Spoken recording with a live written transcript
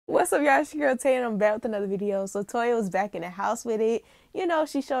What's up, y'all? It's your girl Toya, and I'm back with another video. So Toya was back in the house with it. You know,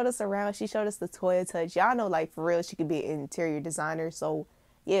 she showed us around. She showed us the Toya touch. Y'all know, like, for real, she could be an interior designer. So,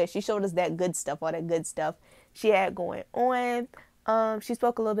 yeah, she showed us that good stuff, all that good stuff she had going on. She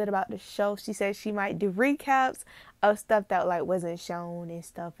spoke a little bit about the show. She said she might do recaps of stuff that, like, wasn't shown and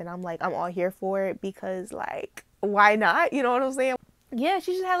stuff. And I'm like, I'm all here for it because, like, why not? You know what I'm saying? Yeah,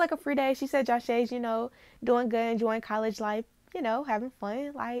 she just had like a free day. She said Josh Hayes, doing good, enjoying college life, having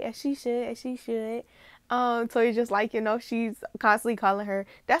fun, like as she should, as she should. So it's just like, she's constantly calling her.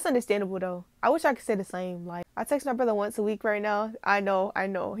 That's understandable though. I wish I could say the same. Like I text my brother once a week right now. I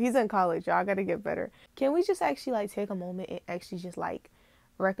know. He's in college, y'all. I gotta get better. Can we just actually like take a moment and actually just like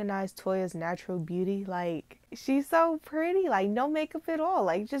recognize Toya's natural beauty? Like she's so pretty, like no makeup at all,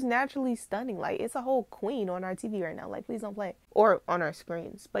 like just naturally stunning. Like it's a whole queen on our TV right now. Like please don't play. Or on our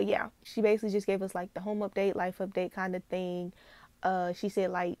screens. But yeah, she basically just gave us like the home update, life update kind of thing. She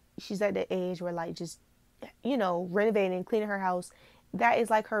said like she's at the age where like just renovating, cleaning her house, that is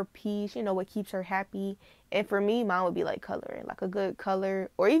like her peace, what keeps her happy. And for me, mine would be like coloring, like a good color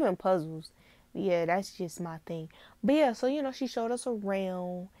or even puzzles. Yeah, that's just my thing. But yeah, so she showed us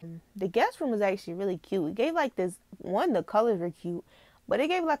around. The guest room was actually really cute. It gave like this one, the colors were cute, but it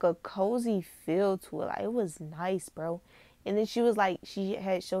gave like a cozy feel to it. Like it was nice, bro. And then she was like, she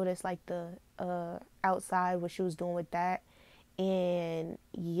had showed us like the outside, what she was doing with that. And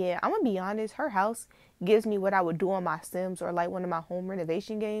yeah, I'm gonna be honest, her house gives me what I would do on my Sims or like one of my home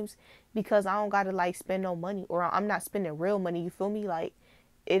renovation games, because I don't gotta like spend no money, or I'm not spending real money, you feel me? Like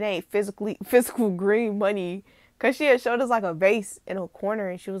it ain't physical green money. Cause she had showed us like a vase in a corner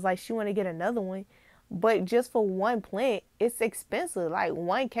and she was like she wanna get another one. But just for one plant, it's expensive. Like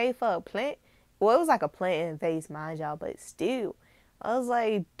 1K for a plant. Well, it was like a plant and vase, mind y'all, but still. I was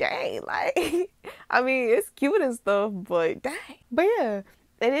like, dang, like, I mean, it's cute and stuff, but dang. But yeah.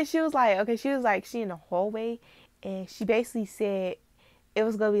 And then she was like, okay, she in the hallway, and she basically said it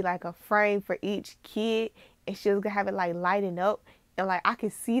was gonna be like a frame for each kid, and she was gonna have it like lighting up, and like I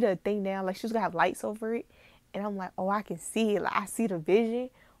could see the thing now, like she was gonna have lights over it, and I'm like, oh, I can see it, like I see the vision,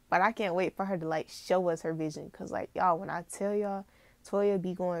 but I can't wait for her to like show us her vision, cause like y'all, when I tell y'all, Toya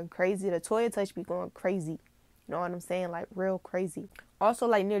be going crazy, the Toya touch be going crazy. You know what I'm saying? Like real crazy. Also,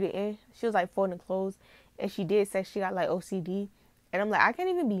 like near the end, she was like folding clothes, and she did say she got like OCD, and I'm like, I can't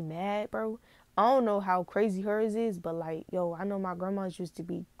even be mad, bro. I don't know how crazy hers is, but like, yo, I know my grandma's used to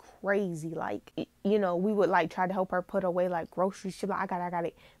be crazy. Like, we would like try to help her put away like groceries. She'd be like, I got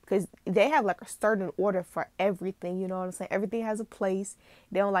it. Because they have like a certain order for everything, you know what I'm saying? Everything has a place.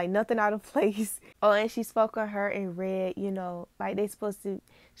 They don't like nothing out of place. Oh, and she spoke on her and read, like they supposed to,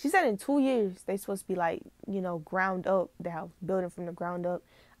 she said in 2 years, they supposed to be like, ground up, the house, building from the ground up.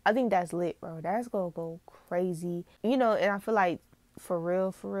 I think that's lit, bro. That's gonna go crazy. And I feel like for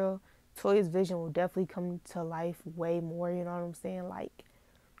real, Toya's vision will definitely come to life way more, you know what I'm saying? Like,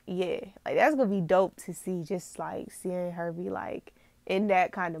 yeah, like that's gonna be dope to see, just like seeing her be like in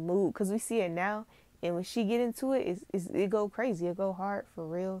that kind of mood, because we see it now, and when she get into it, it go crazy, it go hard for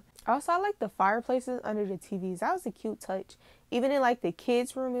real. Also, I like the fireplaces under the TVs. That was a cute touch. Even in like the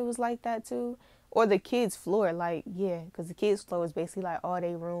kids room, it was like that too, or the kids floor, like yeah, because the kids floor was basically like all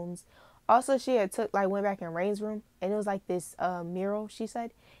day rooms. Also, she had went back in Rain's room, and it was like this mural, she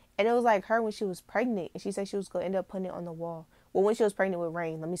said, and it was like her when she was pregnant, and she said she was gonna end up putting it on the wall. Well, when she was pregnant with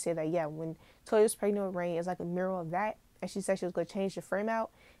Rain, let me say that, yeah, when Toya was pregnant with Rain, it's like a mural of that, and she said she was gonna change the frame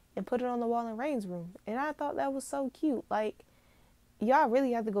out and put it on the wall in Rain's room, and I thought that was so cute. Like, y'all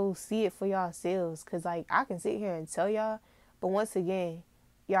really have to go see it for yourselves, because like I can sit here and tell y'all, but once again,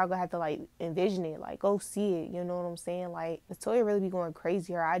 y'all gonna have to like envision it, like go see it, you know what I'm saying? Like Toya really be going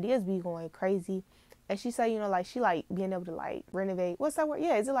crazy, her ideas be going crazy. And she said, like she like being able to like renovate, what's that word?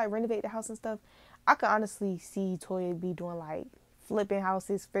 Yeah, is it like renovate the house and stuff? I could honestly see Toya be doing like flipping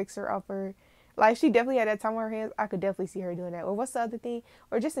houses, fixer upper. Like she definitely had that time on her hands. I could definitely see her doing that. Or what's the other thing?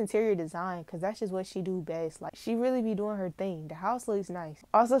 Or just interior design, because that's just what she do best. Like she really be doing her thing. The house looks nice.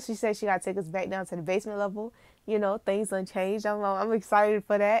 Also, she said she got to take us back down to the basement level. Things unchanged. I'm excited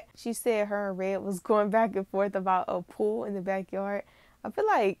for that. She said her and Red was going back and forth about a pool in the backyard. I feel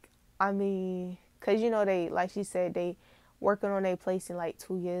like, because they, like she said, they working on their place in like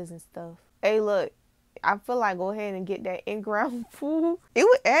 2 years and stuff. Hey, look, I feel like go ahead and get that in-ground pool. It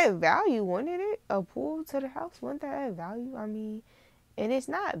would add value, wouldn't it? A pool to the house, wouldn't that add value? And it's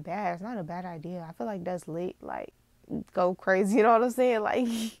not bad. It's not a bad idea. I feel like that's lit. Like, go crazy. You know what I'm saying? Like,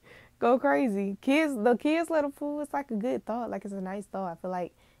 go crazy. The kids let a pool. It's like a good thought. Like, it's a nice thought. I feel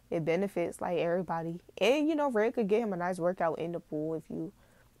like it benefits like everybody. And Red could get him a nice workout in the pool if you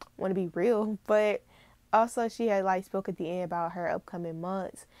want to be real. But Also, she had like spoke at the end about her upcoming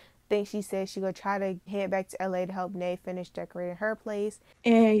months. Think she said she gonna try to head back to LA to help Nay finish decorating her place.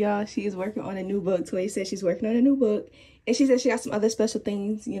 And y'all, she's working on a new book. Toya said she's working on a new book. And she said she got some other special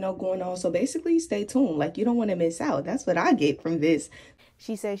things, you know, going on. So basically, stay tuned. Like, you don't want to miss out. That's what I get from this.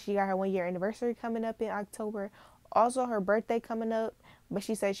 She said she got her 1 year anniversary coming up in October. Also, her birthday coming up. But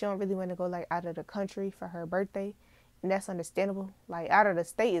she said she don't really want to go, like, out of the country for her birthday. And that's understandable. Like, out of the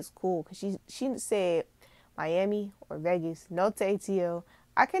state is cool. Because she said Miami or Vegas. No to ATL.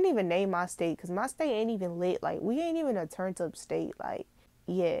 I can't even name my state because my state ain't even lit. Like, we ain't even a turned up state. Like,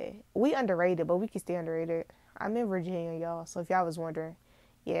 yeah, we underrated, but we can stay underrated. I'm in Virginia, y'all. So if y'all was wondering,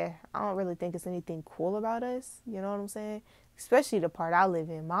 yeah, I don't really think it's anything cool about us. You know what I'm saying? Especially the part I live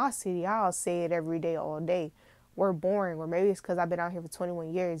in. My city, I'll say it every day, all day. We're boring, or maybe it's because I've been out here for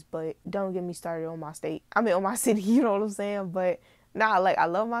 21 years, but don't get me started on my state. I mean, on my city, you know what I'm saying? But nah, like, I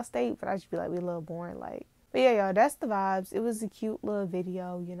love my state, but I just be like, we a little boring. Like, but yeah, y'all, that's the vibes. It was a cute little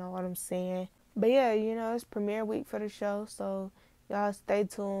video, you know what I'm saying? But yeah, you know, it's premiere week for the show, so y'all stay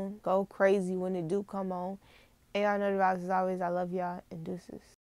tuned. Go crazy when it do come on. And y'all know the vibes as always. I love y'all and deuces.